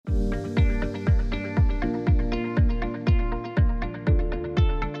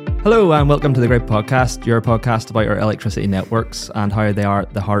Hello and welcome to the Grid Podcast, your podcast about our electricity networks and how they are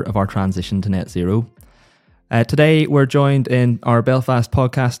at the heart of our transition to net zero. Today we're joined in our Belfast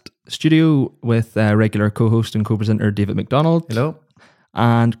podcast studio with regular co-host and co-presenter David McDonald. Hello.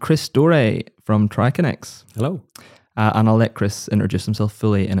 And Chris Dorey from Triconnex. Hello. And I'll let Chris introduce himself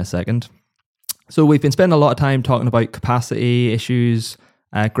fully in a second. So we've been spending a lot of time talking about capacity issues,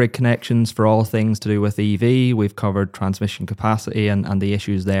 grid connections for all things to do with EV. We've covered transmission capacity and the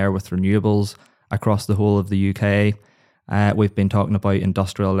issues there with renewables across the whole of the UK. We've been talking about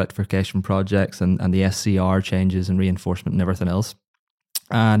industrial electrification projects and the SCR changes and reinforcement and everything else.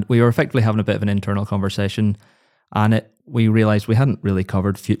 And we were effectively having a bit of an internal conversation, and we realised we hadn't really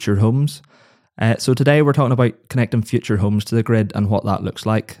covered future homes. So today we're talking about connecting future homes to the grid and what that looks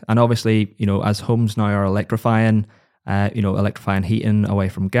like. And obviously, as homes now are electrifying, electrifying heating away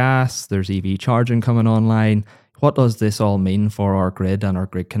from gas, there's EV charging coming online. What does this all mean for our grid and our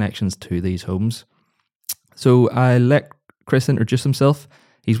grid connections to these homes? So I let Chris introduce himself.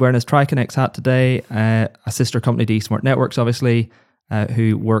 He's wearing his Triconnex hat today, a sister company to Smart Networks, obviously,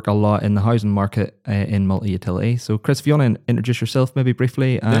 who work a lot in the housing market in multi-utility. So Chris, if you want to introduce yourself maybe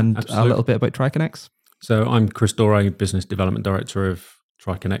briefly and a little bit about Triconnex. So I'm Chris Dorey, Business Development Director of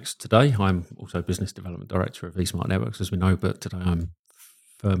Triconnex today. I'm also Business Development Director of Smart Networks, as we know, but today I'm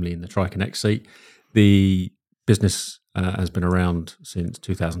firmly in the Triconnex seat. The business has been around since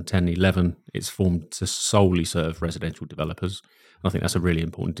 2010-11. It's formed to solely serve residential developers. And I think that's a really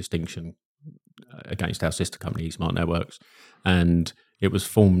important distinction against our sister company, Smart Networks. And it was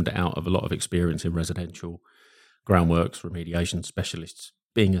formed out of a lot of experience in residential groundworks, remediation specialists,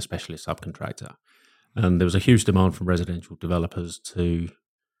 being a specialist subcontractor. And there was a huge demand from residential developers to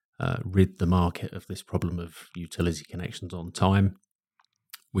rid the market of this problem of utility connections on time.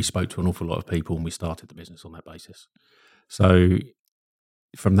 We spoke to an awful lot of people and we started the business on that basis. So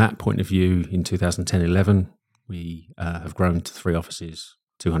from that point of view, in 2010-11, we have grown to 3 offices,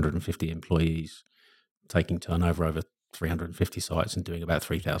 250 employees, taking turnover over 350 sites and doing about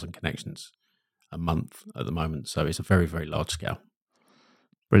 3,000 connections a month at the moment. So it's a very, very large scale.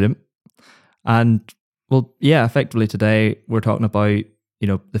 Brilliant. And well, yeah, effectively today we're talking about,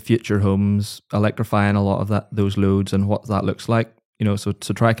 the future homes, electrifying a lot of those loads and what that looks like. So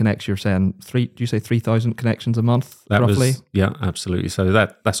Triconnex, you're saying 3,000 connections a month, roughly? Yeah, absolutely. So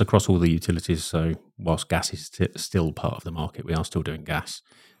that's across all the utilities. So whilst gas is still part of the market, we are still doing gas,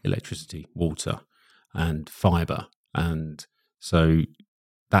 electricity, water, and fibre. And so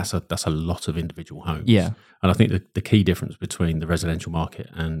that's a lot of individual homes. Yeah. And I think the key difference between the residential market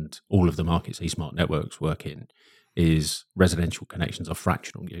and all of the markets Smart Networks work in is residential connections are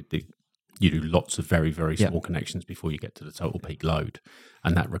fractional. You do lots of very, very small connections before you get to the total peak load.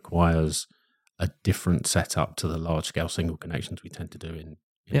 And that requires a different setup to the large-scale single connections we tend to do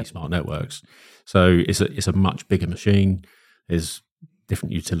in Smart Networks. So it's a much bigger machine. There's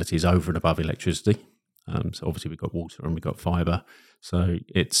different utilities over and above electricity. So obviously we've got water and we've got fibre. So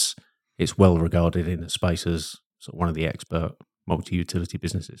it's well regarded in the space as sort of one of the expert multi-utility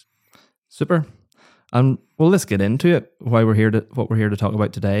businesses. Super. Well, let's get into it. What we're here to talk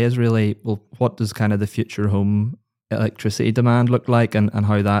about today is really, what does kind of the future home electricity demand look like and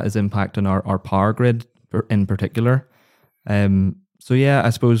how that is impacting our power grid in particular. So yeah, I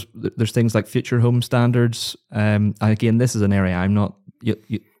suppose there's things like future home standards. Again, this is an area I'm not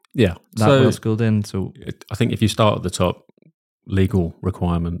well schooled in. So I think if you start at the top, legal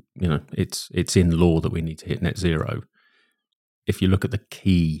requirement, it's in law that we need to hit net zero. If you look at the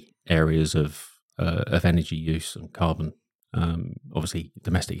key areas of energy use and carbon, obviously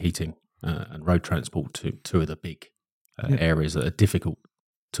domestic heating and road transport, two of the big areas that are difficult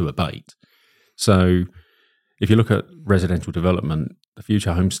to abate. So if you look at residential development, the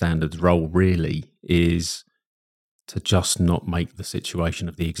future home standards role really is to just not make the situation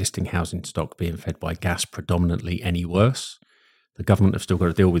of the existing housing stock being fed by gas predominantly any worse. The government have still got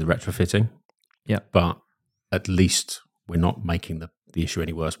to deal with retrofitting, but at least we're not making the issue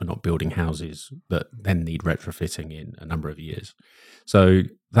any worse. We're not building houses that then need retrofitting in a number of years. So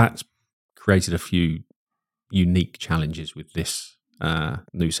that's created a few unique challenges with this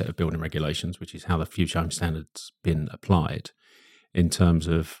new set of building regulations, which is how the future home standards been applied in terms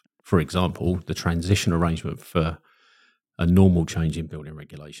of, for example, the transition arrangement for a normal change in building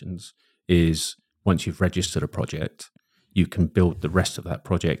regulations is once you've registered a project, you can build the rest of that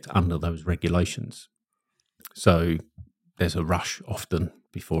project under those regulations. So there's a rush often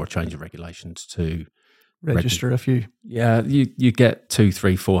before a change of regulations to register a few. Yeah, you get 200,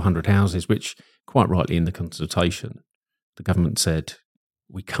 300, 400 houses, which quite rightly in the consultation, the government said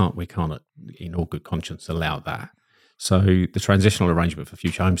we can't in all good conscience allow that. So the transitional arrangement for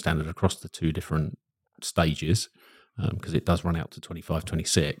Future Home Standard across the two different stages, because it does run out to 25,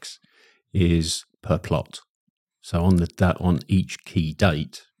 26, is per plot. So on each key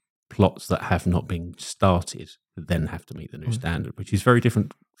date, plots that have not been started then have to meet the new standard, which is very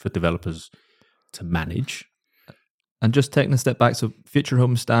different for developers to manage. And just taking a step back, so Future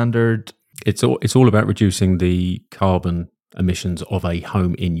Home Standard, it's all about reducing the carbon emissions of a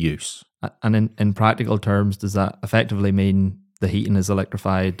home in use. And in practical terms, does that effectively mean the heating is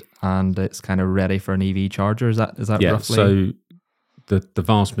electrified and it's kind of ready for an EV charger? Is that yeah, roughly? So the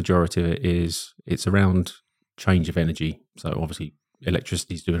vast majority of it it's around change of energy. So obviously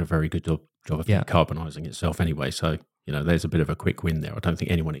electricity is doing a very good job of decarbonising itself anyway. So, there's a bit of a quick win there. I don't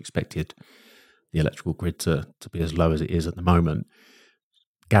think anyone expected the electrical grid to be as low as it is at the moment.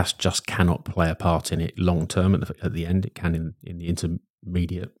 Gas just cannot play a part in it long term. At the end, it can in the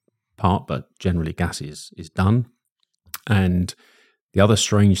intermediate part, but generally gas is done. And the other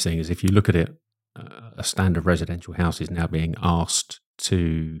strange thing is, if you look at it, a standard residential house is now being asked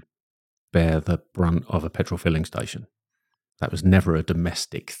to bear the brunt of a petrol filling station. That was never a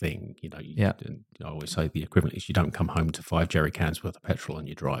domestic thing. I always say the equivalent is you don't come home to 5 jerry cans worth of petrol and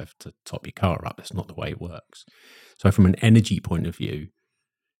you drive to top your car up. That's not the way it works. So from an energy point of view,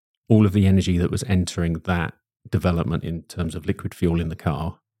 all of the energy that was entering that development in terms of liquid fuel in the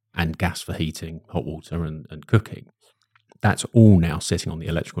car and gas for heating, hot water and cooking, that's all now sitting on the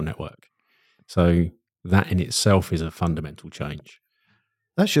electrical network. So that in itself is a fundamental change.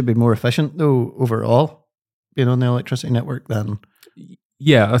 That should be more efficient, though, overall, on the electricity network then.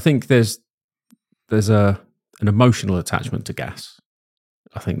 Yeah, I think there's an emotional attachment to gas.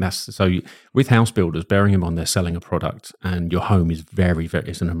 I think that's so. With house builders, bearing in mind they're selling a product, and your home is very, very.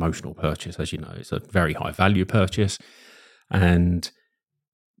 It's an emotional purchase, as you know. It's a very high value purchase, and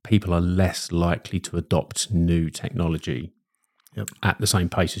people are less likely to adopt new technology at the same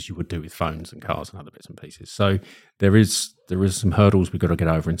pace as you would do with phones and cars and other bits and pieces. So there is some hurdles we've got to get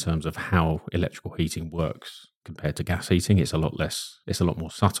over in terms of how electrical heating works compared to gas heating. It's a lot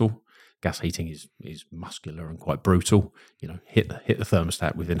more subtle. Gas heating is muscular and quite brutal. Hit the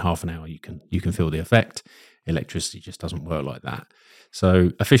thermostat within half an hour, you can feel the effect. Electricity just doesn't work like that.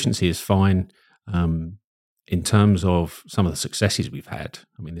 So efficiency is fine. In terms of some of the successes we've had,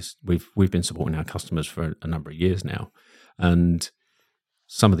 I mean, we've been supporting our customers for a number of years now, and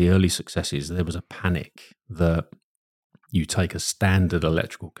some of the early successes, there was a panic that you take a standard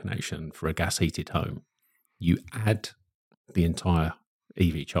electrical connection for a gas heated home, you add the entire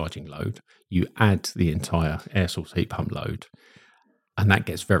EV charging load, you add the entire air source heat pump load, and that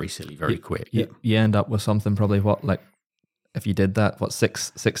gets very silly very quick. You end up with something probably if you did that,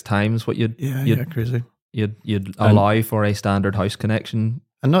 six times what you'd crazy. You'd allow for a standard house connection.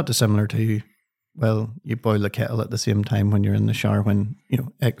 And not dissimilar to, you boil the kettle at the same time when you're in the shower when,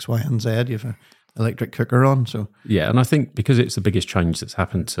 X, Y, and Z, you have an electric cooker on. So yeah, and I think because it's the biggest change that's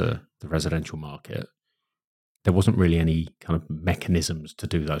happened to the residential market, there wasn't really any kind of mechanisms to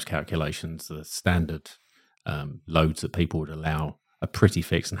do those calculations. The standard loads that people would allow are pretty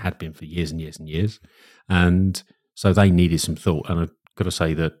fixed and had been for years and years and years. And so they needed some thought. And I've got to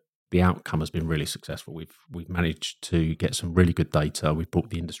say that the outcome has been really successful. We've managed to get some really good data. We've brought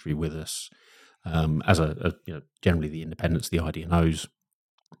the industry with us, as generally the independents, the IDNOs,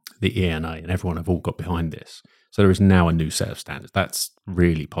 the ENA, and everyone have all got behind this. So there is now a new set of standards. That's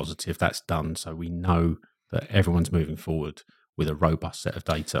really positive. That's done. So we know that everyone's moving forward with a robust set of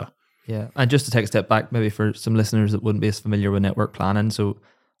data. Yeah, and just to take a step back, maybe for some listeners that wouldn't be as familiar with network planning. So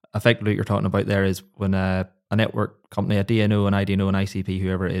effectively what you're talking about there is when a network company, a DNO, an IDNO, an ICP,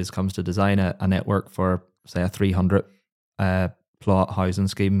 whoever it is, comes to design a network for, say, a 300 plot housing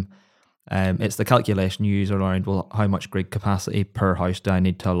scheme, it's the calculation you use around, how much grid capacity per house do I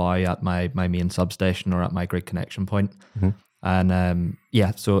need to allow at my main substation or at my grid connection point? Mm-hmm. And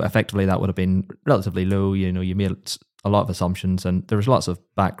so effectively that would have been relatively low. You made a lot of assumptions, and there was lots of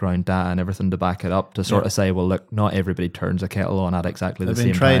background data and everything to back it up to sort of say, well, look, not everybody turns a kettle on at exactly the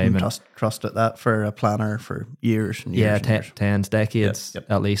same time. They've been tried and trusted that for a planner for years and years. Yeah, tens, decades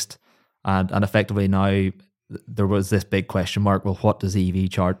at least. And effectively now there was this big question mark, well, what does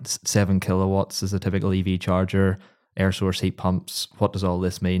EV charge? 7 kilowatts is a typical EV charger. Air source heat pumps, what does all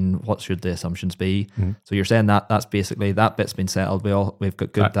this mean? What should the assumptions be? Mm-hmm. So you're saying that's basically, that bit's been settled. We've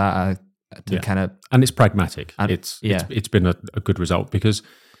got good data to kind of, and it's pragmatic. And it's been a good result, because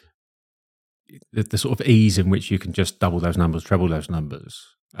the sort of ease in which you can just double those numbers, treble those numbers,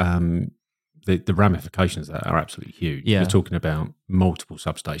 the ramifications of that are absolutely huge. Yeah. You're talking about multiple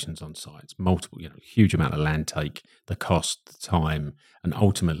substations on sites, huge amount of land take, the cost, the time, and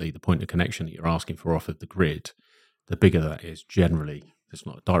ultimately the point of connection that you're asking for off of the grid. the bigger that is, generally, there's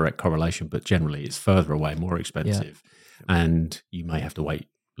not a direct correlation, but generally it's further away, more expensive, and you may have to wait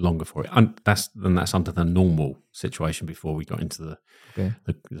longer for it. And that's under the normal situation before we got into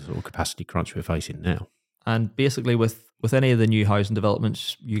the sort of capacity crunch we're facing now. And basically, with any of the new housing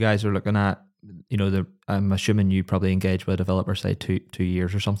developments, you guys are looking at, I'm assuming you probably engage with a developer, say 2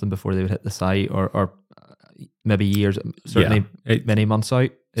 years or something before they would hit the site, or maybe years, certainly many months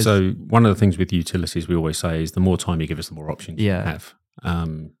out. So one of the things with utilities we always say is the more time you give us, the more options you have.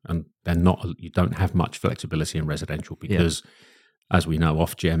 And you don't have much flexibility in residential because, as we know,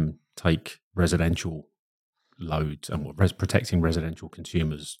 Ofgem take residential loads and protecting residential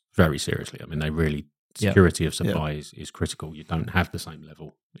consumers very seriously. I mean, they really, security of supply is critical. You don't have the same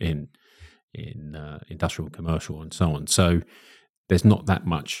level in industrial and commercial and so on. So there's not that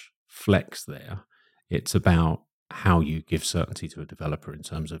much flex there. It's about how you give certainty to a developer in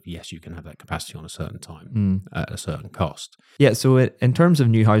terms of, yes, you can have that capacity on a certain time at a certain cost. Yeah, so in terms of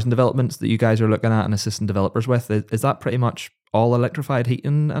new housing developments that you guys are looking at and assisting developers with, is that pretty much all electrified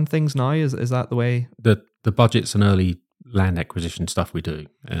heating and things now? Is that the way? The budgets and early land acquisition stuff we do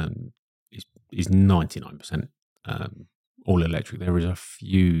is 99% all electric. There is a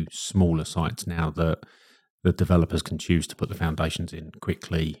few smaller sites now that the developers can choose to put the foundations in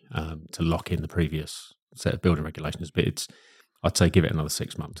quickly to lock in the previous set of building regulations, but I'd say give it another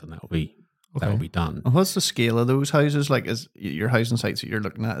 6 months and that'll be done. And what's the scale of those houses? Like, is your housing sites that you're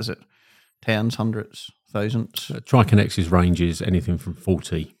looking at, is it tens, hundreds, thousands? Triconnex ranges anything from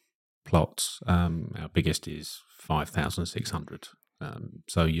 40 plots. Our biggest is 5,600.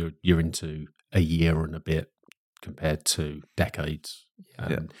 So you're into a year and a bit compared to decades.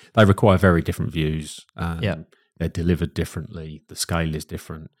 They require very different views. They're delivered differently. The scale is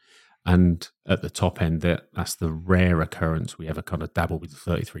different. And at the top end, that's the rare occurrence we ever kind of dabble with the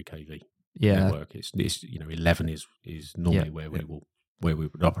 33 kV network. It's 11 is normally where we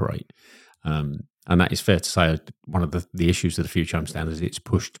would operate. And that is fair to say one of the issues of the future home standards is it's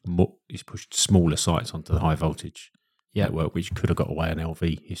pushed smaller sites onto the high voltage network, which could have got away in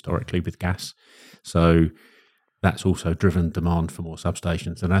LV historically with gas. So that's also driven demand for more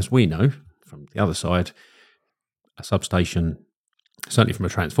substations. And as we know from the other side, a substation, certainly from a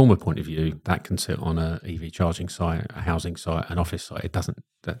transformer point of view, that can sit on a EV charging site, a housing site, an office site. It doesn't,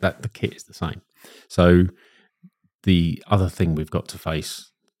 that the kit is the same. So the other thing we've got to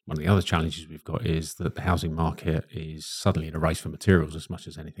face, one of the other challenges we've got, is that the housing market is suddenly in a race for materials as much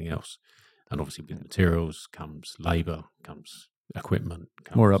as anything else. And obviously with materials comes labour, comes equipment,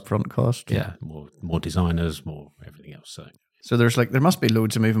 comes more upfront cost. More designers, more everything else. So there must be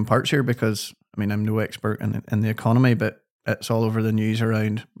loads of moving parts here, because I mean, I'm no expert in the economy, but it's all over the news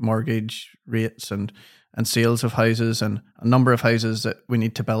around mortgage rates and sales of houses, and a number of houses that we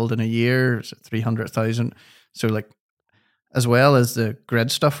need to build in a year. It's 300,000. So like, as well as the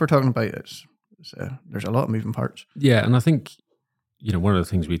grid stuff we're talking about, there's a lot of moving parts. Yeah, and I think one of the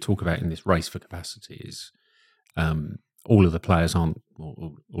things we talk about in this race for capacity is all of the players aren't,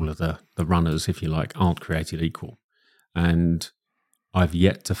 or all of the runners, if you like, aren't created equal. And I've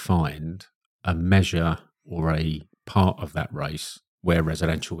yet to find a measure or a part of that race where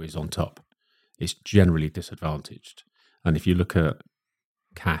residential is on top. It's generally disadvantaged. And if you look at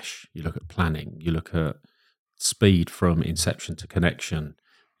cash, you look at planning, you look at speed from inception to connection,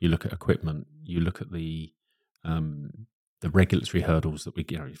 you look at equipment, you look at the regulatory hurdles that we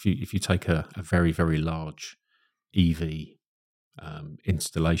get. If you take a very, very large EV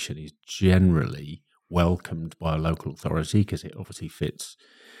installation, is generally welcomed by a local authority because it obviously fits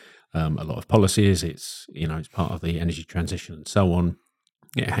a lot of policies. It's part of the energy transition and so on.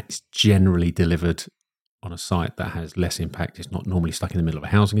 It's generally delivered on a site that has less impact. It's not normally stuck in the middle of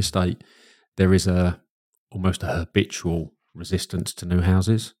a housing estate. There is almost a habitual resistance to new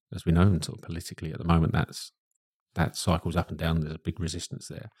houses, as we know, and sort of politically at the moment that cycles up and down. There's a big resistance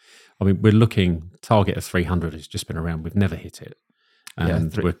there. I mean, we're looking, target of 300 has just been around. We've never hit it.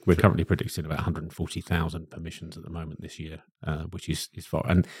 And we're currently predicting about 140,000 permissions at the moment this year, which is far.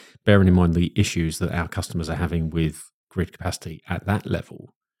 And bearing in mind the issues that our customers are having with grid capacity at that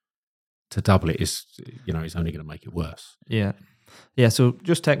level, to double it is only going to make it worse. Yeah. So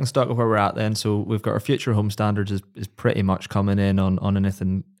just taking stock of where we're at then. So we've got our future home standards is pretty much coming in on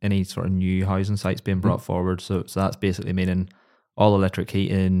any sort of new housing sites being brought forward. So that's basically meaning all electric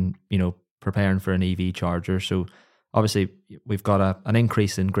heating, preparing for an EV charger. So obviously, we've got an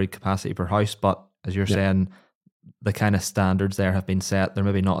increase in grid capacity per house, but as you're saying, the kind of standards there have been set. They're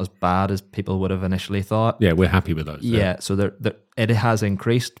maybe not as bad as people would have initially thought. Yeah, we're happy with those. Yeah, so it has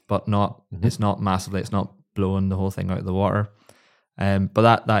increased, but not. It's not massively. It's not blowing the whole thing out of the water.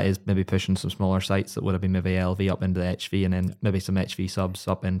 But that is maybe pushing some smaller sites that would have been maybe LV up into the HV, and then maybe some HV subs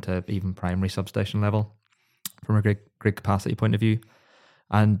up into even primary substation level from a grid capacity point of view.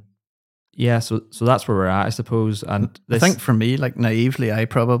 And yeah, so that's where we're at, I suppose. And I think for me, like naively, I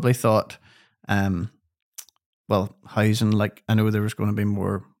probably thought, well, housing, like I know there was going to be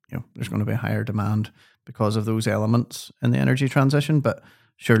more, there's going to be a higher demand because of those elements in the energy transition, but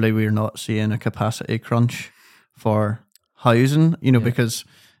surely we're not seeing a capacity crunch for housing, because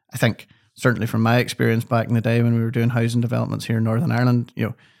I think certainly from my experience back in the day when we were doing housing developments here in Northern Ireland,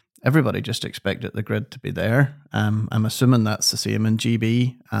 everybody just expected the grid to be there. I'm assuming that's the same in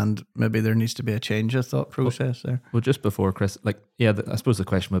GB, and maybe there needs to be a change of thought process there. Well, just before Chris, I suppose the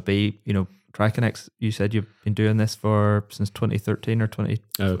question would be, Triconnex, you said you've been doing this since 2013 or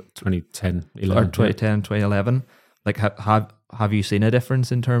 2010, 11, or 2010, 2011. Like, have you seen a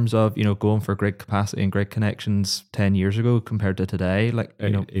difference in terms of, going for grid capacity and grid connections 10 years ago compared to today? Like,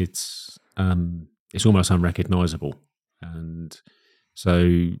 it's almost unrecognizable. And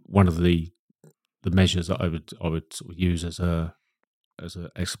so one of the measures that I would sort of use as a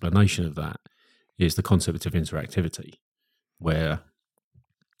explanation of that is the concept of interactivity, where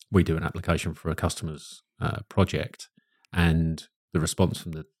we do an application for a customer's project, and the response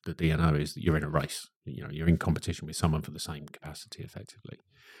from the DNO is that you're in a race. You're in competition with someone for the same capacity, effectively,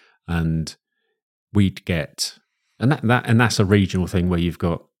 and we'd get and that's a regional thing where you've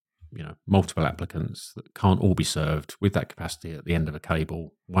got multiple applicants that can't all be served with that capacity at the end of a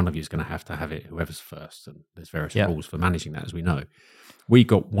cable. One of you is going to have it, whoever's first, and there's various rules for managing that, as we know. We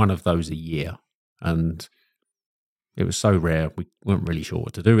got one of those a year, and it was so rare we weren't really sure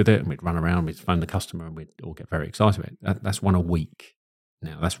what to do with it, and we'd run around, we'd phone the customer, and we'd all get very excited about it. That's one a week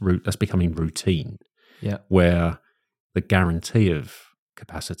now. That's becoming routine. Yeah, where the guarantee of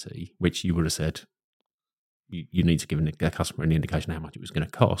capacity, which you would have said you need to give a customer an indication of how much it was going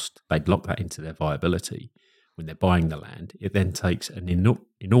to cost, they'd lock that into their viability when they're buying the land. It then takes an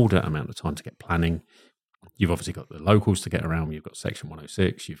inordinate amount of time to get planning. You've obviously got the locals to get around. You've got Section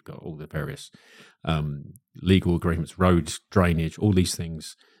 106. You've got all the various legal agreements, roads, drainage, all these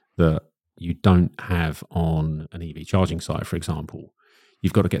things that you don't have on an EV charging site, for example.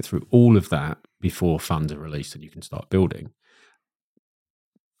 You've got to get through all of that before funds are released and you can start building.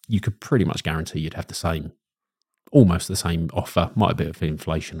 You could pretty much guarantee you'd have almost the same offer, might be a bit of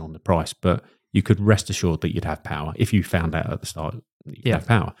inflation on the price, but you could rest assured that you'd have power if you found out at the start that you'd have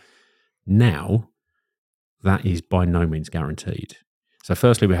power. Now, that is by no means guaranteed. So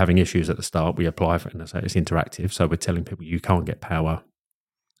firstly, we're having issues at the start. We apply for it and it's interactive. So we're telling people you can't get power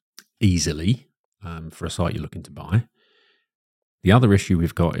easily for a site you're looking to buy. The other issue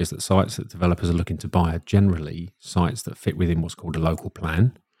we've got is that sites that developers are looking to buy are generally sites that fit within what's called a local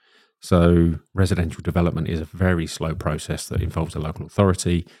plan. So residential development is a very slow process that involves a local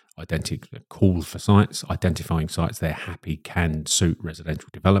authority, call for sites, identifying sites they're happy can suit residential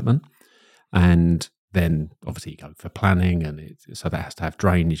development. And then obviously you go for planning, and so that has to have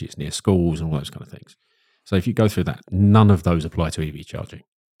drainage, it's near schools and all those kind of things. So if you go through that, none of those apply to EV charging.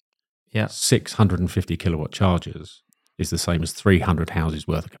 Yeah, 650 kilowatt chargers is the same as 300 houses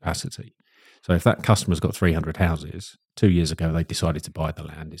worth of capacity. So if that customer's got 300 houses, 2 years ago they decided to buy the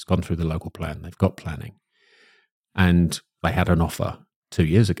land, it's gone through the local plan, they've got planning, and they had an offer 2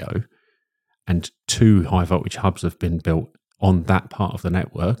 years ago, and 2 high voltage hubs have been built on that part of the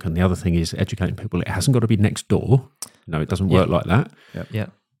network. And the other thing is educating people, it hasn't got to be next door. No, it doesn't work like that. Yeah.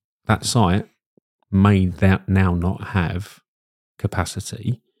 That site may now not have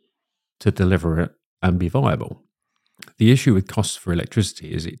capacity to deliver it and be viable. The issue with costs for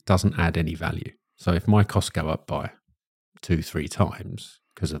electricity is it doesn't add any value. So if my costs go up by 2-3 times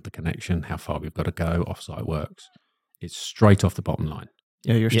because of the connection, how far we've got to go, offsite works, it's straight off the bottom line.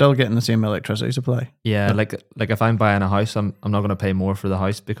 Yeah, you're still getting the same electricity supply. Yeah, like if I'm buying a house, I'm not going to pay more for the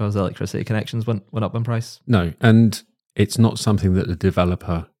house because the electricity connections went up in price. No, and it's not something that the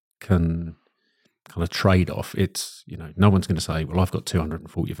developer can kind of trade off. It's, no one's going to say, well, I've got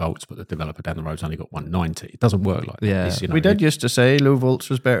 240 volts, but the developer down the road's only got 190. It doesn't work like that. We did used to say low volts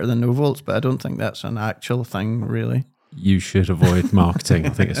was better than no volts, but I don't think that's an actual thing, really. You should avoid marketing. I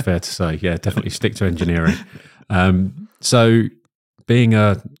think it's fair to say. Yeah, definitely stick to engineering. So being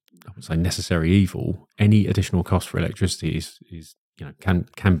I would say necessary evil, any additional cost for electricity is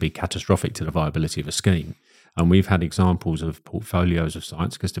can be catastrophic to the viability of a scheme. And we've had examples of portfolios of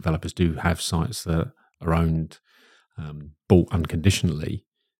sites, because developers do have sites that are owned, bought unconditionally,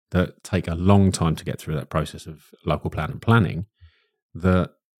 that take a long time to get through that process of local plan and planning,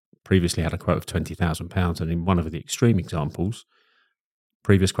 that previously had a quote of £20,000. And in one of the extreme examples,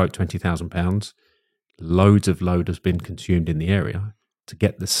 previous quote £20,000, loads of load has been consumed in the area. To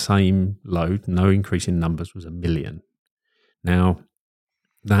get the same load, no increase in numbers, was 1 million. Now,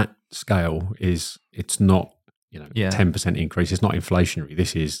 that scale it's not 10% increase. It's not inflationary.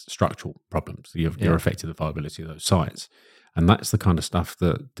 This is structural problems. You're affecting the viability of those sites. And that's the kind of stuff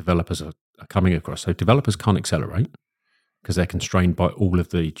that developers are coming across. So developers can't accelerate because they're constrained by all of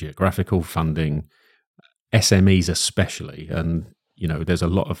the geographical funding, SMEs especially. And, there's a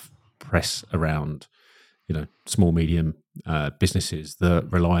lot of press around, small, medium businesses that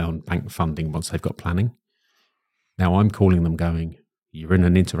rely on bank funding once they've got planning. Now I'm calling them going, you're in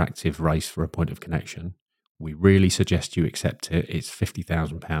an interactive race for a point of connection. We really suggest you accept it. It's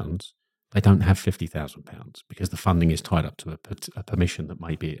 £50,000. They don't have £50,000 because the funding is tied up to a permission that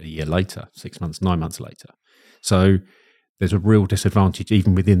may be a year later, 6 months, 9 months later. So there's a real disadvantage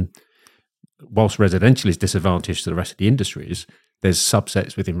even within, whilst residential is disadvantaged to the rest of the industries, there's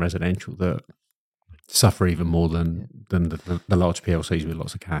subsets within residential that suffer even more than the large PLCs with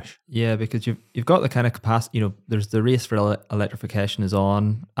lots of cash. Yeah, because you've got the kind of capacity, there's the race for electrification is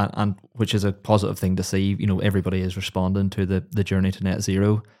on, and which is a positive thing to see. Everybody is responding to the journey to net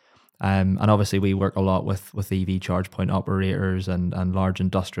zero. And obviously we work a lot with EV charge point operators and large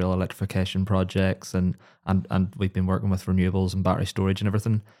industrial electrification projects, and we've been working with renewables and battery storage and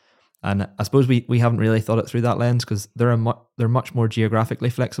everything. And I suppose we haven't really thought it through that lens because they're much more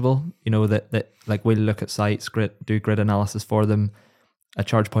geographically flexible. That like we'll look at sites, do grid analysis for them. A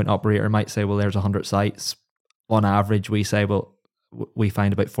charge point operator might say, well, there's 100 sites. On average, we say, well, we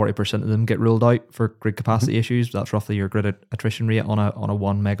find about 40% of them get ruled out for grid capacity issues. That's roughly your grid attrition rate on a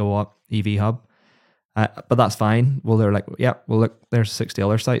 1 megawatt EV hub. But that's fine. Well, they're like, yeah, well, look, there's 60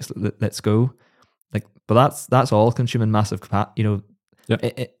 other sites. Let's go. But that's all consuming massive capacity.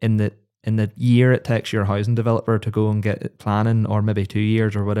 Yep. In the year it takes your housing developer to go and get it planning, or maybe 2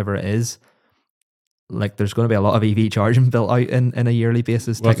 years or whatever it is, like there's going to be a lot of EV charging built out in a yearly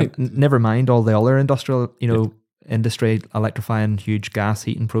basis. Well, never mind all the other industrial, industry electrifying huge gas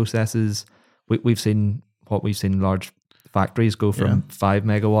heating processes. We've seen large factories go from 5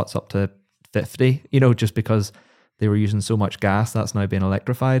 megawatts up to 50, just because they were using so much gas that's now being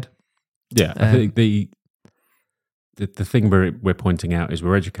electrified. Yeah, I think the thing we're pointing out is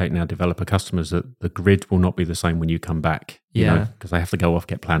we're educating our developer customers that the grid will not be the same when you come back. Because they have to go off,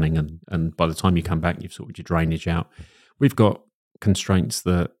 get planning, and by the time you come back, you've sorted your drainage out. We've got constraints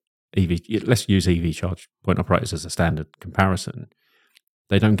that let's use EV charge point operators as a standard comparison.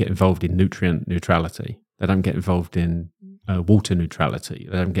 They don't get involved in nutrient neutrality. They don't get involved in water neutrality.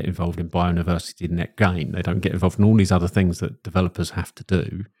 They don't get involved in biodiversity net gain. They don't get involved in all these other things that developers have to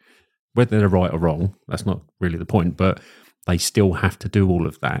do. Whether they're right or wrong, that's not really the point, but they still have to do all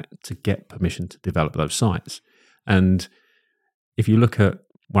of that to get permission to develop those sites. And if you look at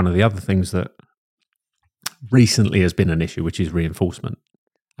one of the other things that recently has been an issue, which is reinforcement.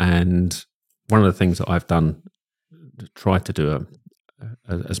 And one of the things that I've done, try to do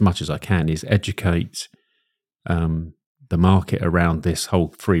as much as I can, is educate the market around this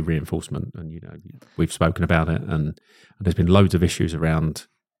whole free reinforcement. And, we've spoken about it, and there's been loads of issues around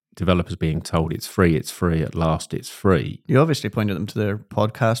developers being told it's free, at last it's free. You obviously pointed them to their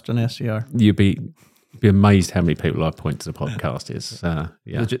podcast on SCR. You'd be amazed how many people I point to the podcast is.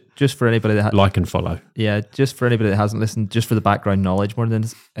 Just for anybody that like and follow. Yeah, just for anybody that hasn't listened, just for the background knowledge more than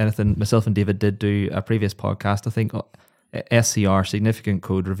anything, myself and David did do a previous podcast, I think, SCR, Significant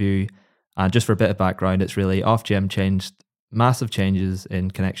Code Review. And just for a bit of background, it's really Ofgem changed massive changes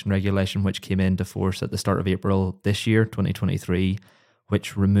in connection regulation, which came into force at the start of April this year, 2023,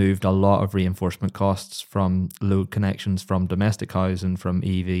 which removed a lot of reinforcement costs from load connections, from domestic housing, from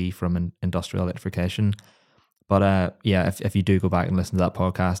EV, from industrial electrification. But if you do go back and listen to that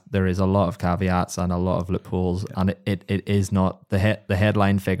podcast, there is a lot of caveats and a lot of loopholes, and it is not the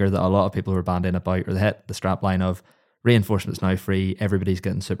headline figure that a lot of people were banding about, or the strap line of reinforcement's now free, everybody's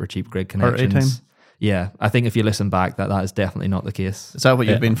getting super cheap grid connections. Yeah, I think if you listen back, that is definitely not the case. Is that what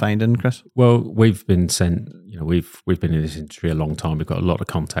you've been finding, Chris? Well, we've been sent, we've been in this industry a long time. We've got a lot of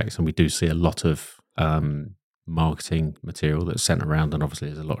contacts, and we do see a lot of marketing material that's sent around, and obviously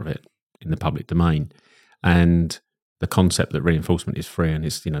there's a lot of it in the public domain. And the concept that reinforcement is free and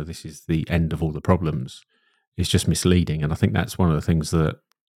this is the end of all the problems is just misleading. And I think that's one of the things that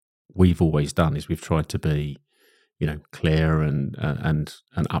we've always done, is we've tried to be clear and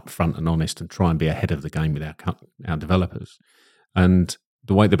upfront and honest, and try and be ahead of the game with our developers. And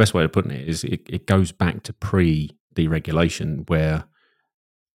the best way of putting it is it goes back to pre-deregulation, where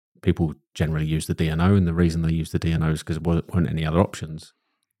people generally use the DNO, and the reason they use the DNO is because there weren't any other options.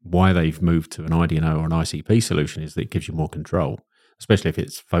 Why they've moved to an IDNO or an ICP solution is that it gives you more control, especially if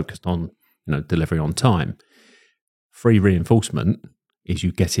it's focused on delivery on time. Free reinforcement is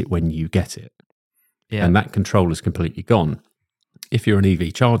you get it when you get it. Yeah. And that control is completely gone. If you're an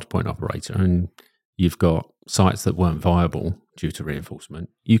EV charge point operator and you've got sites that weren't viable due to reinforcement,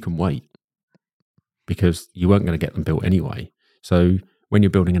 you can wait because you weren't going to get them built anyway. So when you're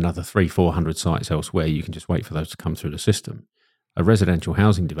building another 300-400 sites elsewhere, you can just wait for those to come through the system. A residential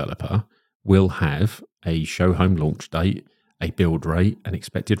housing developer will have a show home launch date, a build rate, an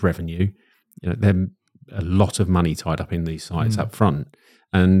expected revenue. Then a lot of money tied up in these sites up front.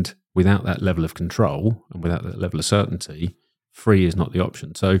 And without that level of control and without that level of certainty, free is not the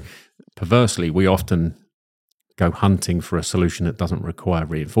option. So perversely, we often go hunting for a solution that doesn't require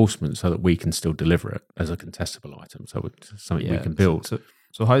reinforcement so that we can still deliver it as a contestable item. So it's something we can build.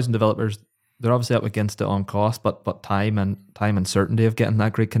 So housing developers, they're obviously up against it on cost, but time and certainty of getting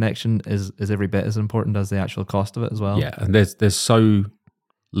that grid connection is every bit as important as the actual cost of it as well. Yeah, and there's so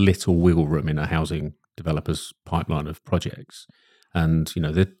little wiggle room in a housing developer's pipeline of projects. And,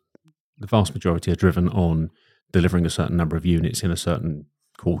 the vast majority are driven on delivering a certain number of units in a certain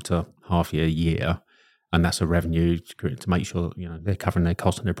quarter, half year, and that's a revenue to make sure, they're covering their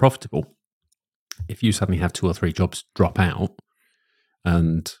costs and they're profitable. If you suddenly have 2 or 3 jobs drop out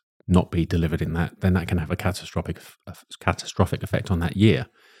and not be delivered in that, then that can have a catastrophic effect on that year.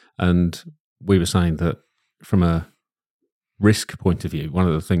 And we were saying that from a risk point of view, one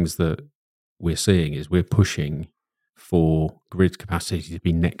of the things that we're seeing is we're pushing for grid capacity to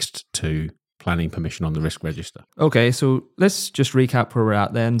be next to planning permission on the risk register. Okay, so let's just recap where we're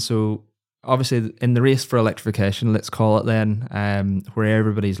at then. So obviously in the race for electrification, let's call it then, where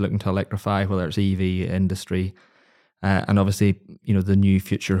everybody's looking to electrify, whether it's EV, industry, and obviously, the new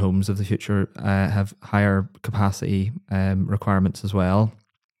future homes of the future have higher capacity requirements as well.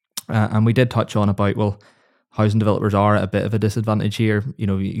 And we did touch on about, housing developers are at a bit of a disadvantage here.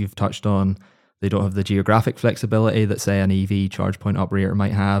 You've touched on they don't have the geographic flexibility that, say, an EV charge point operator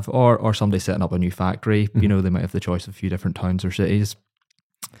might have, or somebody setting up a new factory. They might have the choice of a few different towns or cities.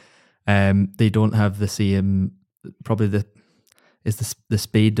 They don't have the same, probably the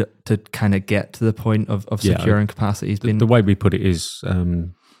speed to kind of get to the point of securing capacity. The way we put it is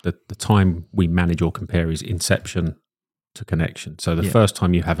the time we manage or compare is inception to connection. So the first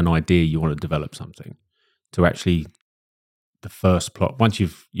time you have an idea you want to develop something, to actually the first plot, once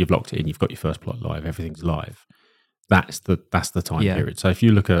you've locked it in, you've got your first plot live, everything's live. That's the time period. So if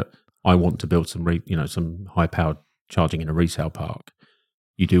you look at, I want to build some high powered charging in a retail park,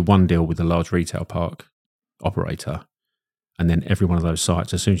 you do one deal with a large retail park operator, and then every one of those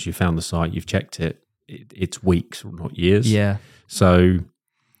sites, as soon as you found the site, you've checked it, it's weeks, not years. Yeah. So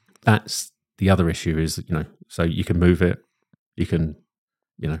that's the other issue is, so you can move it, you can,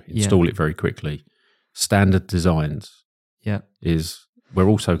 install it very quickly. Standard designs is, we're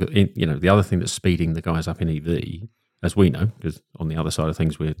also, the other thing that's speeding the guys up in EV, as we know, because on the other side of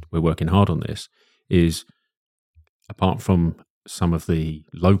things, we're working hard on this, is apart from some of the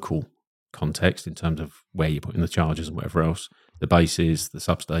local context in terms of where you're putting the chargers and whatever else, the bases, the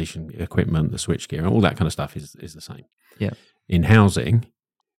substation equipment, the switchgear, and all that kind of stuff is the same. Yeah. In housing,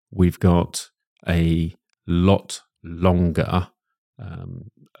 we've got a lot longer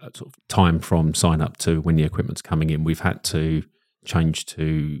sort of time from sign up to when the equipment's coming in. We've had to change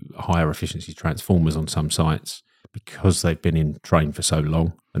to higher efficiency transformers on some sites because they've been in train for so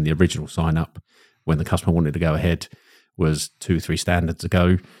long, and the original sign up when the customer wanted to go ahead was 2-3 standards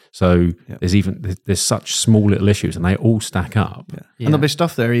ago. So there's such small little issues, and they all stack up. Yeah. And there'll be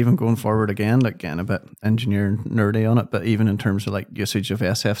stuff there even going forward again, like getting a bit engineering nerdy on it, but even in terms of like usage of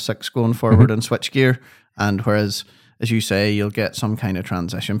SF6 going forward and switchgear, and whereas, as you say, you'll get some kind of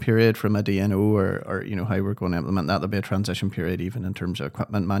transition period from a DNO or how we're going to implement that. There'll be a transition period even in terms of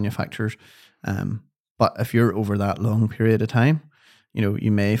equipment manufacturers. But if you're over that long period of time,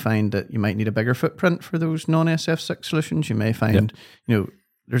 you may find that you might need a bigger footprint for those non-SF6 solutions. You may find,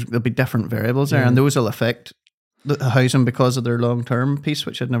 there'll be different variables there, and those will affect the housing because of their long-term piece,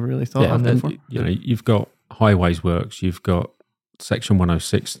 which I'd never really thought of before. You've got highways works, you've got Section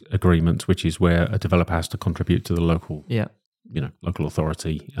 106 agreements, which is where a developer has to contribute to the local, local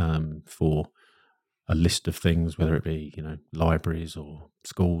authority for a list of things, whether it be, libraries or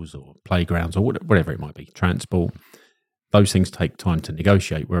schools or playgrounds or whatever it might be, transport. Those things take time to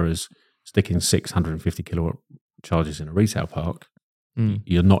negotiate, whereas sticking 650 kilowatt charges in a retail park,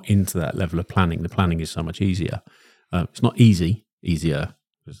 you're not into that level of planning. The planning is so much easier. It's not easier.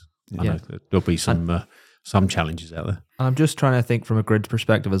 I know there'll be some challenges out there. And I'm just trying to think from a grid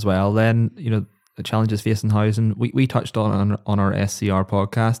perspective as well. Then, the challenges facing housing, we touched on our SCR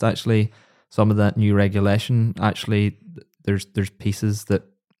podcast, actually, some of that new regulation. Actually, there's pieces that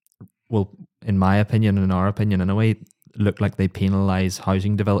well, in my opinion, in our opinion, in a way, look like they penalise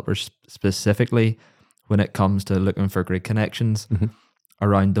housing developers specifically when it comes to looking for grid connections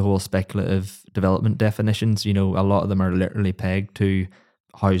around the whole speculative development definitions. You know, a lot of them are literally pegged to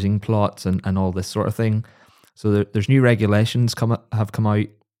housing plots and all this sort of thing. So there's new regulations have come out,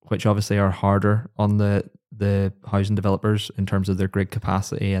 which obviously are harder on the housing developers in terms of their grid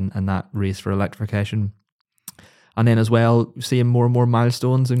capacity and that race for electrification. And then as well, seeing more and more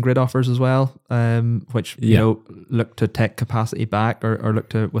milestones in grid offers as well, which you know, look to take capacity back or look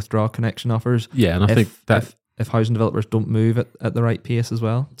to withdraw connection offers. Yeah, and I think that if housing developers don't move at the right pace as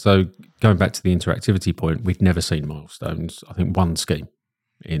well. So going back to the interactivity point, we've never seen milestones. I think one scheme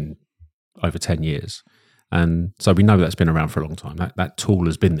in over 10 years. And so we know that's been around for a long time. That tool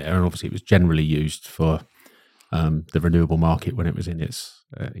has been there, and obviously it was generally used for the renewable market when it was in its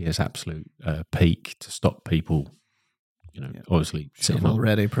absolute peak to stop people, obviously sitting on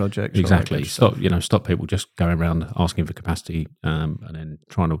already projects. Exactly. Stop people just going around asking for capacity and then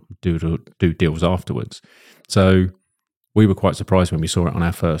trying to do deals afterwards. So we were quite surprised when we saw it on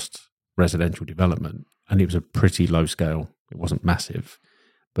our first residential development, and it was a pretty low scale. It wasn't massive,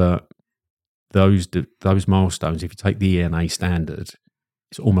 but those milestones, if you take the ENA standard,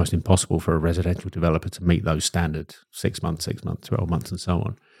 it's almost impossible for a residential developer to meet those standards 6 months, 12 months, and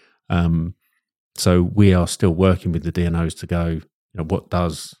so on. So we are still working with the DNOs to go, what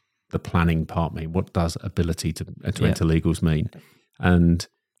does the planning part mean? What does ability to enter legals mean? And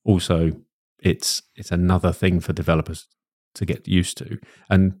also, it's another thing for developers to get used to.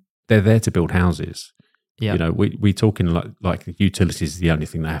 And they're there to build houses. Yeah. We're talking like the utilities is the only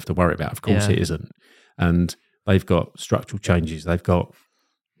thing they have to worry about. Of course it isn't. And they've got structural changes. They've got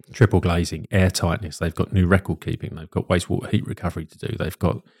triple glazing, air tightness. They've got new record keeping. They've got wastewater heat recovery to do. They've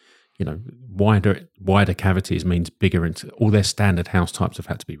got, wider cavities means bigger. Into all their standard house types have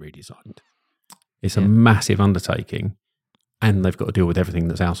had to be redesigned. It's a massive undertaking, and they've got to deal with everything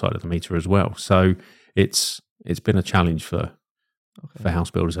that's outside of the meter as well. So it's been a challenge for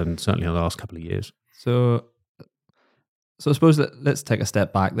house builders, and certainly in the last couple of years. So I suppose let's take a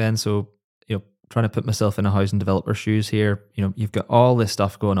step back then. So, trying to put myself in a housing developer's shoes here, you've got all this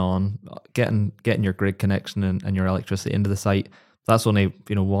stuff going on, getting your grid connection and your electricity into the site. That's only,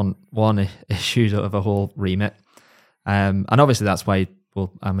 one issue of a whole remit. And obviously that's why,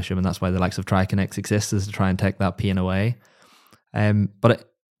 I'm assuming that's why the likes of Triconnex exists, is to try and take that pain away.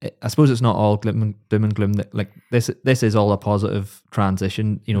 But I suppose it's not all doom and gloom. Like this is all a positive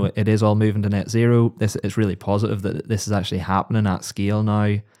transition. It is all moving to net zero. It's really positive that this is actually happening at scale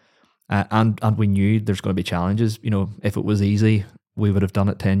now. And we knew there's going to be challenges. If it was easy, we would have done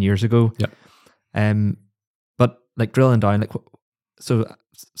it 10 years ago. Yep. But like drilling down, so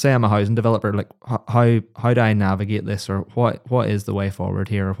say I'm a housing developer, like how do I navigate this, or what is the way forward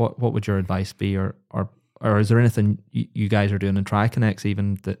here, or what would your advice be, or is there anything you guys are doing in Triconnex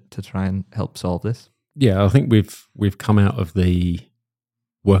even to try and help solve this? Yeah, I think we've come out of the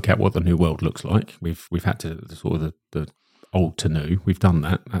work out what the new world looks like. We've had to sort of the old to new. We've done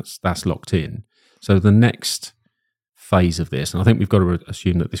that. That's locked in. So the next phase of this, and I think we've got to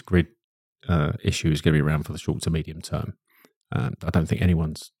assume that this grid issue is going to be around for the short to medium term. I don't think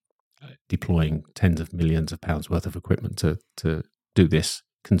anyone's deploying tens of millions of pounds worth of equipment to do this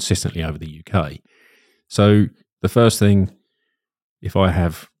consistently over the UK. So the first thing, if I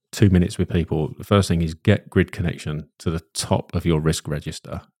have 2 minutes with people, the first thing is get grid connection to the top of your risk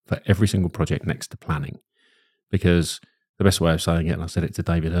register for every single project next to planning. Because the best way of saying it, and I said it to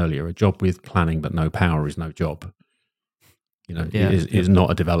David earlier, a job with planning but no power is no job. It is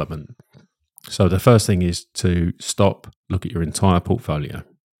not a development. So the first thing is to stop, look at your entire portfolio,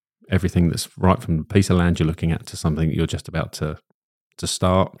 everything that's right from the piece of land you're looking at to something that you're just about to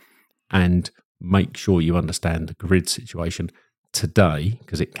start, and make sure you understand the grid situation today,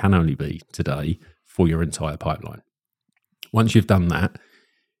 because it can only be today, for your entire pipeline. Once you've done that,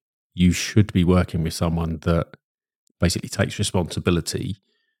 you should be working with someone that basically takes responsibility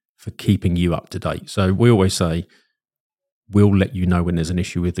for keeping you up to date. So we always say, we'll let you know when there's an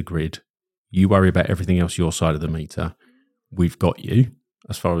issue with the grid. You worry about everything else your side of the meter. We've got you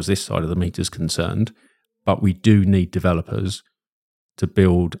as far as this side of the meter is concerned, but we do need developers to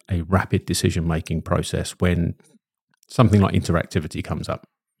build a rapid decision-making process when something like interactivity comes up.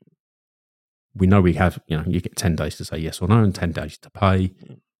 We know we have, you get 10 days to say yes or no and 10 days to pay.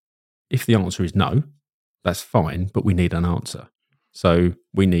 If the answer is no, that's fine, but we need an answer. So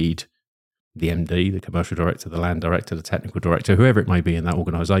we need the MD, the commercial director, the land director, the technical director, whoever it may be in that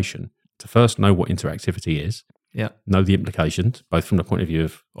organisation, to first know what interactivity is, know the implications, both from the point of view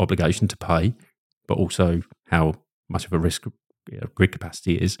of obligation to pay, but also how much of a risk grid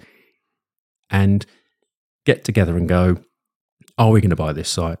capacity is, and get together and go, are we going to buy this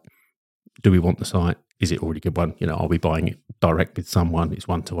site? Do we want the site? Is it already a good one? Are we buying it direct with someone? It's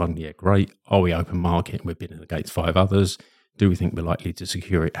 1-to-1. Yeah, great. Are we open market and we're bidding against 5 others? Do we think we're likely to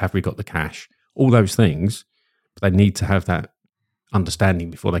secure it? Have we got the cash? All those things, but they need to have that understanding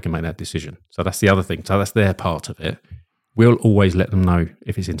before they can make that decision. So that's the other thing. So that's their part of it. We'll always let them know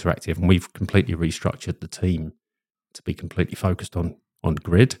if it's interactive, and we've completely restructured the team to be completely focused on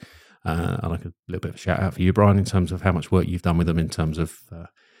grid. And like a little bit of a shout out for you, Brian, in terms of how much work you've done with them in terms of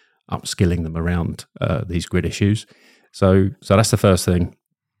upskilling them around these grid issues. So that's the first thing.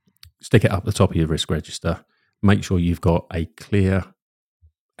 Stick it up the top of your risk register. Make sure you've got a clear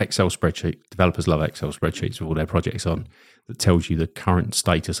Excel spreadsheet. Developers love Excel spreadsheets with all their projects on, that tells you the current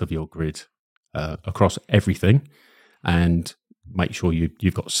status of your grid across everything, and make sure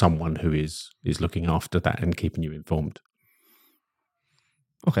you've got someone who is looking after that and keeping you informed.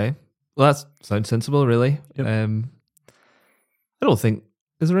 Okay. Well, that sounds sensible, really. Yep. I don't think...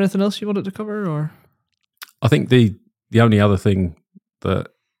 Is there anything else you wanted to cover, or...? I think the only other thing that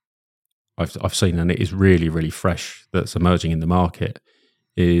I've seen, and it is really, really fresh, that's emerging in the market,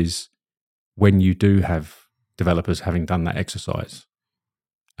 is when you do have developers having done that exercise,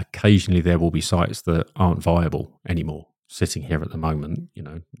 occasionally there will be sites that aren't viable anymore sitting here at the moment,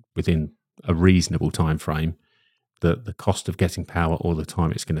 within a reasonable time frame, that the cost of getting power or the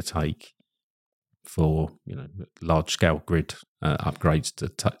time it's going to take for large scale grid upgrades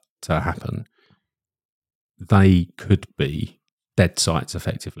to happen, they could be dead sites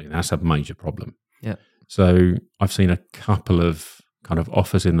effectively. And that's a major problem. Yeah. So I've seen a couple of kind of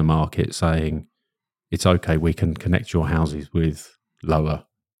offers in the market saying it's okay, we can connect your houses with lower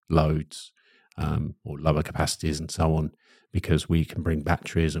loads or lower capacities and so on, because we can bring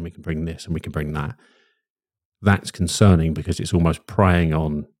batteries and we can bring this and we can bring that. That's concerning because it's almost preying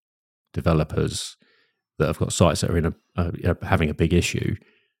on developers that have got sites that are in having a big issue.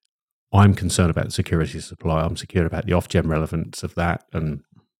 I'm concerned about the security of supply. I'm secure about the off-gem relevance of that and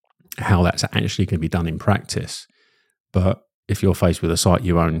how that's actually going to be done in practice. But if you're faced with a site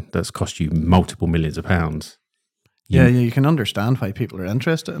you own that's cost you multiple millions of pounds, you can understand why people are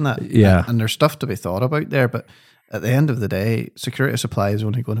interested in that. Yeah. And there's stuff to be thought about there. But at the end of the day, security of supply is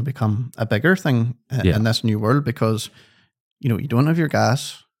only going to become a bigger thing in this new world, because, you don't have your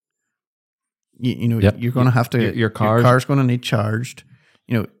gas. You're going to have to... Your car's going to need charged.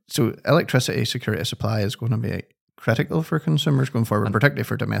 So electricity security of supply is going to be critical for consumers going forward, particularly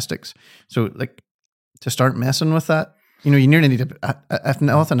for domestics. So, to start messing with that, you nearly need to, if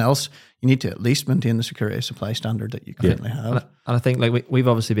nothing else, you need to at least maintain the security of supply standard that you currently have. And I think we've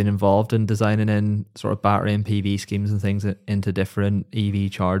obviously been involved in designing in sort of battery and PV schemes and things into different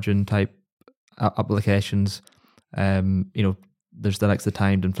EV charging type applications. There's the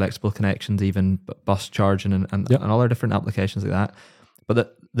timed and flexible connections, even bus charging and other different applications like that.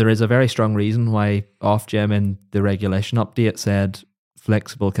 But there is a very strong reason why Ofgem in the regulation update said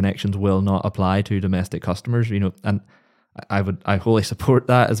flexible connections will not apply to domestic customers. And I wholly support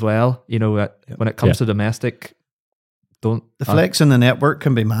that as well. When it comes to domestic, the flex in the network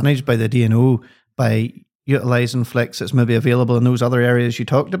can be managed by the DNO by utilising flex that's maybe available in those other areas you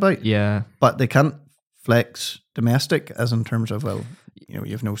talked about. Yeah, but they can't flex domestic, as in terms of, you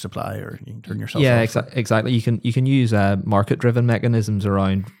have no supply, or you can turn yourself off. Exactly. You can use market-driven mechanisms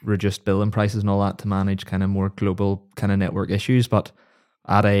around reduced billing prices and all that to manage kind of more global kind of network issues. But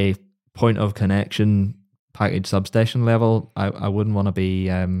at a point of connection package substation level, I wouldn't want to be...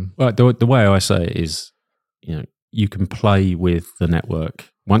 Well, the way I say it is, you can play with the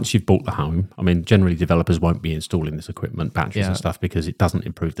network once you've bought the home. I mean, generally developers won't be installing this equipment, batteries and stuff, because it doesn't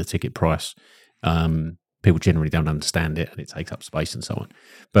improve the ticket price. People generally don't understand it, and it takes up space and so on.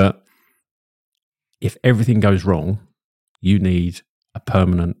 But if everything goes wrong, you need a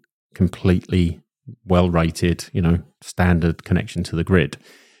permanent, completely well-rated, standard connection to the grid.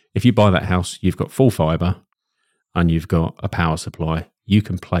 If you buy that house, you've got full fibre and you've got a power supply. You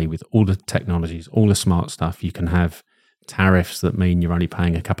can play with all the technologies, all the smart stuff. You can have tariffs that mean you're only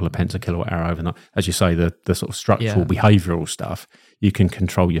paying a couple of pence a kilowatt hour overnight. As you say, the sort of structural, behavioural stuff. You can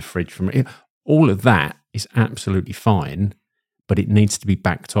control your fridge from it. All of that is absolutely fine, but it needs to be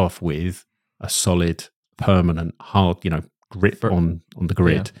backed off with a solid, permanent, hard, grip on the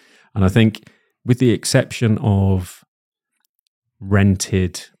grid. Yeah. And I think, with the exception of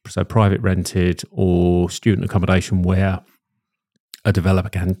rented, so private rented or student accommodation, where a developer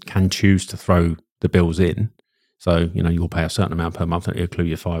can choose to throw the bills in. So, you'll pay a certain amount per month and it'll include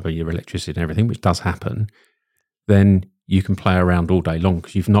your fibre, your electricity and everything, which does happen. Then you can play around all day long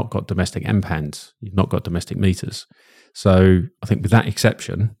because you've not got domestic MPANs, you've not got domestic meters. So I think with that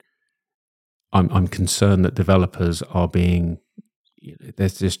exception, I'm concerned that developers are being,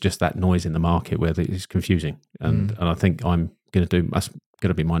 there's just that noise in the market where it's confusing, and I think that's going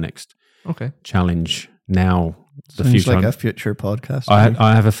to be my next challenge now. The Sounds future, like a future podcast.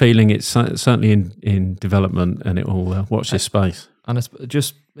 I have a feeling it's certainly in development, and it will watch this space. And it's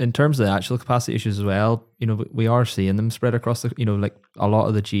just in terms of the actual capacity issues as well, we are seeing them spread across the, like a lot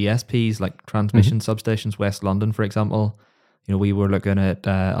of the GSPs, like transmission substations, West London, for example. We were looking at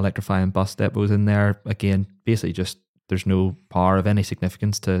electrifying bus depots in there. Again, basically just there's no power of any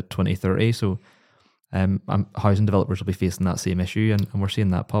significance to 2030. So housing developers will be facing that same issue, and we're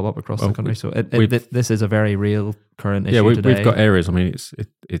seeing that pop up across the country. So this is a very real current issue today. We've got areas. I mean,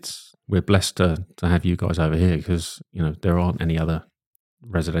 it's we're blessed to have you guys over here, because there aren't any other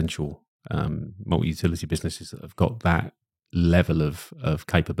residential multi-utility businesses that have got that level of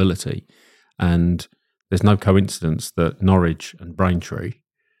capability, and there's no coincidence that Norwich and Braintree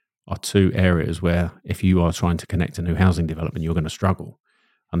are two areas where if you are trying to connect a new housing development, you're going to struggle.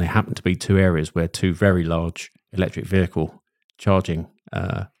 And they happen to be two areas where two very large electric vehicle charging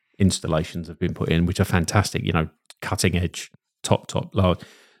installations have been put in, which are fantastic, cutting edge, top large.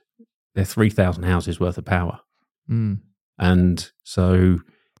 They're 3,000 houses worth of power. And so,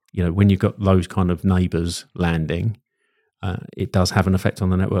 when you've got those kind of neighbours landing, it does have an effect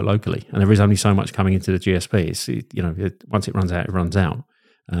on the network locally. And there is only so much coming into the GSP. Once it runs out, it runs out.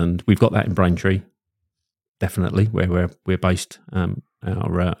 And we've got that in Braintree, definitely, where we're based.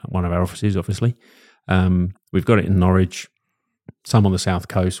 One of our offices, obviously. We've got it in Norwich, some on the south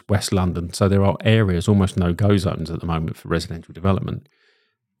coast, West London. So there are areas, almost no-go zones at the moment for residential development.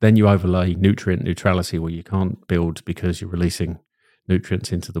 Then you overlay nutrient neutrality, where you can't build because you're releasing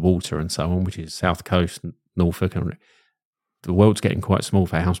nutrients into the water and so on, which is south coast, Norfolk. And the world's getting quite small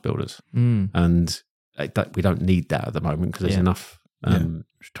for house builders. And we don't need that at the moment, because there's enough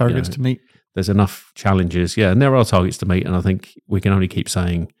targets to meet. There's enough challenges, and there are targets to meet, and I think we can only keep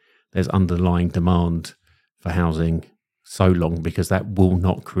saying there's underlying demand for housing so long, because that will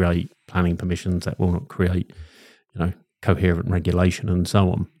not create planning permissions, that will not create, coherent regulation and so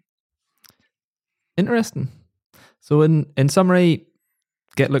on. Interesting. So in summary,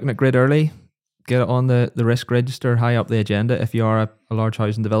 get looking at grid early, get it on the risk register high up the agenda if you are a large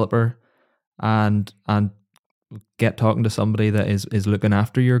housing developer, and get talking to somebody that is looking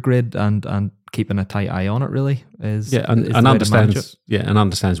after your grid and keeping a tight eye on it, really. And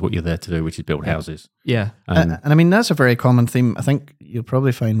understands what you're there to do, which is build houses. Yeah. And I mean, that's a very common theme. I think you'll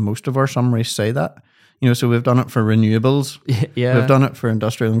probably find most of our summaries say that. So we've done it for renewables. Yeah. We've done it for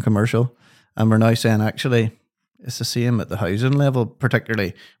industrial and commercial. And we're now saying, actually, it's the same at the housing level,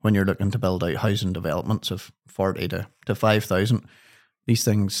 particularly when you're looking to build out housing developments of 40 to 5,000. These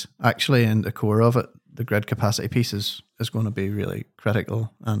things, actually, in the core of it, the grid capacity piece is going to be really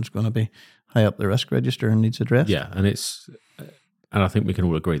critical, and it's going to be high up the risk register and needs addressed. Yeah, and I think we can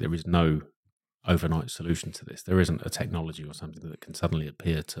all agree there is no overnight solution to this. There isn't a technology or something that can suddenly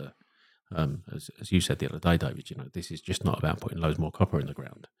appear to, as you said the other day, David. This is just not about putting loads more copper in the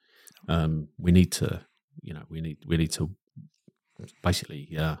ground. We need to, we need to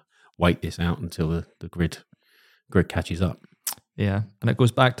basically wait this out until the grid catches up. Yeah, and it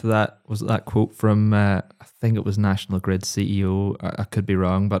goes back to that quote from, I think it was National Grid CEO, I could be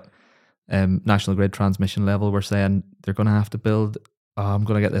wrong, but National Grid transmission level were saying they're going to have to build, I'm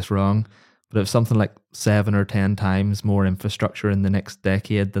going to get this wrong, but it was something like 7 or 10 times more infrastructure in the next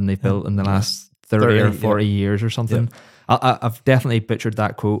decade than they've built in the last 30 or 40 years or something. Yeah. I've definitely butchered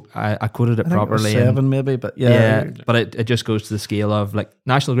that quote. I quoted it properly. 7 maybe, but but it just goes to the scale of, like,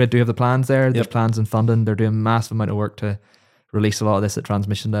 National Grid do have the plans there. There's plans and funding. They're doing a massive amount of work to release a lot of this at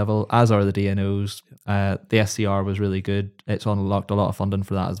transmission level, as are the DNOs. The SCR was really good. It's unlocked a lot of funding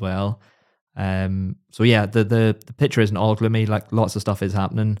for that as well. So yeah, the picture isn't all gloomy. Like, lots of stuff is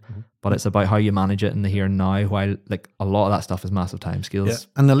happening, but it's about how you manage it in the here and now, while, like, a lot of that stuff is massive timescales. Yeah.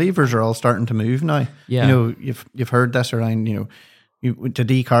 And the levers are all starting to move now. Yeah. You've heard this around, to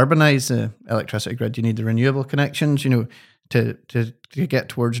decarbonize the electricity grid, you need the renewable connections, to get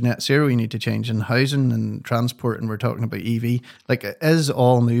towards net zero, you need to change in housing and transport, and we're talking about EV. Like, it is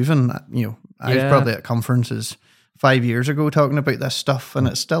all moving. I was probably at conferences 5 years ago talking about this stuff, and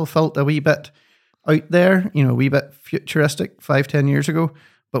it still felt a wee bit out there, a wee bit futuristic 5-10 years ago.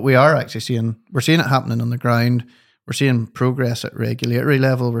 But we are actually seeing it happening on the ground. We're seeing progress at regulatory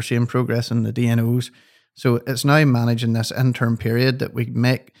level. We're seeing progress in the DNOs. So it's now managing this interim period that we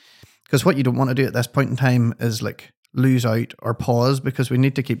make, because what you don't want to do at this point in time is, like, lose out or pause, because we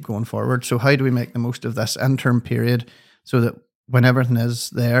need to keep going forward. So how do we make the most of this interim period so that when everything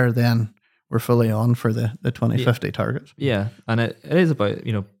is there, then we're fully on for the 2050 targets? Yeah, and it is about,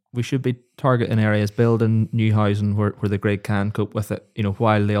 we should be targeting areas, building new housing where the grid can cope with it,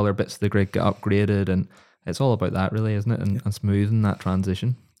 while the other bits of the grid get upgraded. And it's all about that, really, isn't it? And smoothing that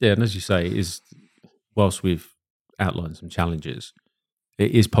transition. Yeah, and as you say, whilst we've outlined some challenges,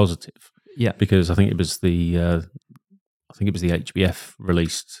 it is positive. Yeah, because I think it was the HBF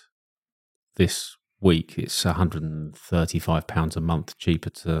released this week. It's £135 a month cheaper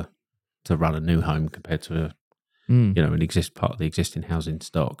to run a new home compared to part of the existing housing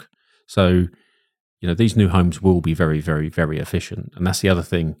stock. So these new homes will be very, very, very efficient, and that's the other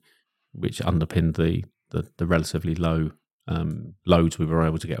thing which underpinned the relatively low loads we were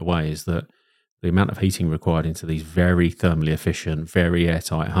able to get away, is that the amount of heating required into these very thermally efficient, very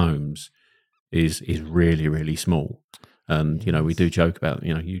airtight homes is really, really small. And we do joke about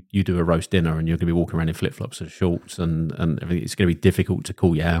you do a roast dinner and you're going to be walking around in flip flops and shorts and everything. It's going to be difficult to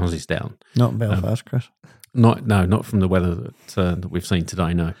cool your houses down. Not in Belfast, Chris. Not from the weather that we've seen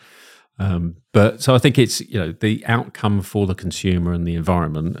today. No. But so I think it's the outcome for the consumer and the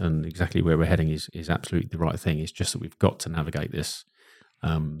environment and exactly where we're heading is absolutely the right thing. It's just that we've got to navigate this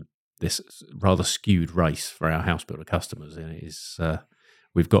this rather skewed race for our house builder customers. And it is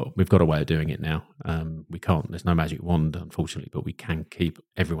we've got a way of doing it now. We can't. There's no magic wand, unfortunately, but we can keep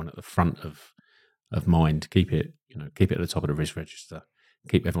everyone at the front of mind. Keep it at the top of the risk register.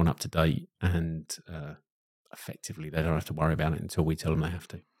 Keep everyone up to date, and effectively they don't have to worry about it until we tell them they have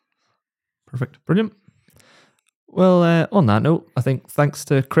to. Perfect. Brilliant. Well, on that note, I think thanks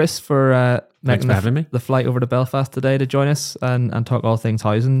to Chris for making having me. The flight over to Belfast today to join us and talk all things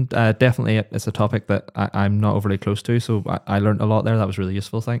housing. Definitely, it's a topic that I'm not overly close to, so I learned a lot there. That was really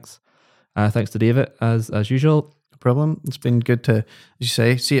useful. Thanks. Thanks to David, as usual. No problem. It's been good to, as you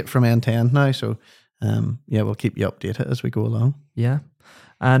say, see it from end to end now. So, we'll keep you updated as we go along. Yeah.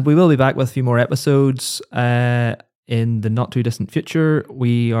 And we will be back with a few more episodes in the not too distant future.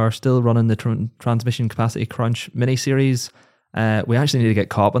 We are still running the transmission capacity crunch mini-series. We actually need to get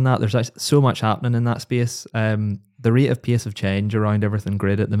caught up on that. There's actually so much happening in that space. The rate of pace of change around everything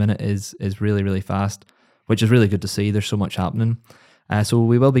grid at the minute is really, really fast, which is really good to see. There's so much happening. So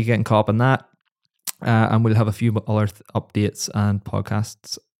we will be getting caught up on that. And we'll have a few other updates and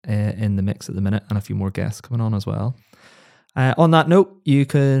podcasts in the mix at the minute, and a few more guests coming on as well. On that note, you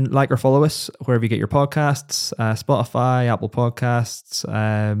can like or follow us wherever you get your podcasts, Spotify, Apple Podcasts,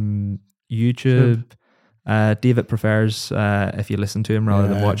 YouTube. David prefers if you listen to him rather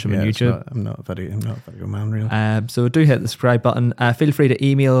than watch him on YouTube. I'm not a video man, really. So do hit the subscribe button. Feel free to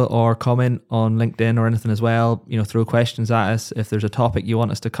email or comment on LinkedIn or anything as well. Throw questions at us. If there's a topic you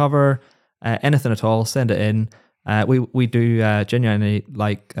want us to cover, anything at all, send it in. We do genuinely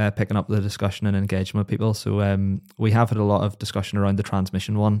like picking up the discussion and engagement with people. So we have had a lot of discussion around the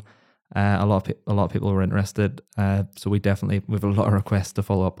transmission one. A lot of people were interested. So we have a lot of requests to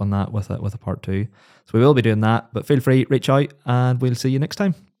follow up on that with a part 2. So we will be doing that. But feel free, reach out, and we'll see you next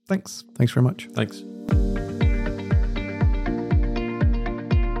time. Thanks. Thanks very much. Thanks.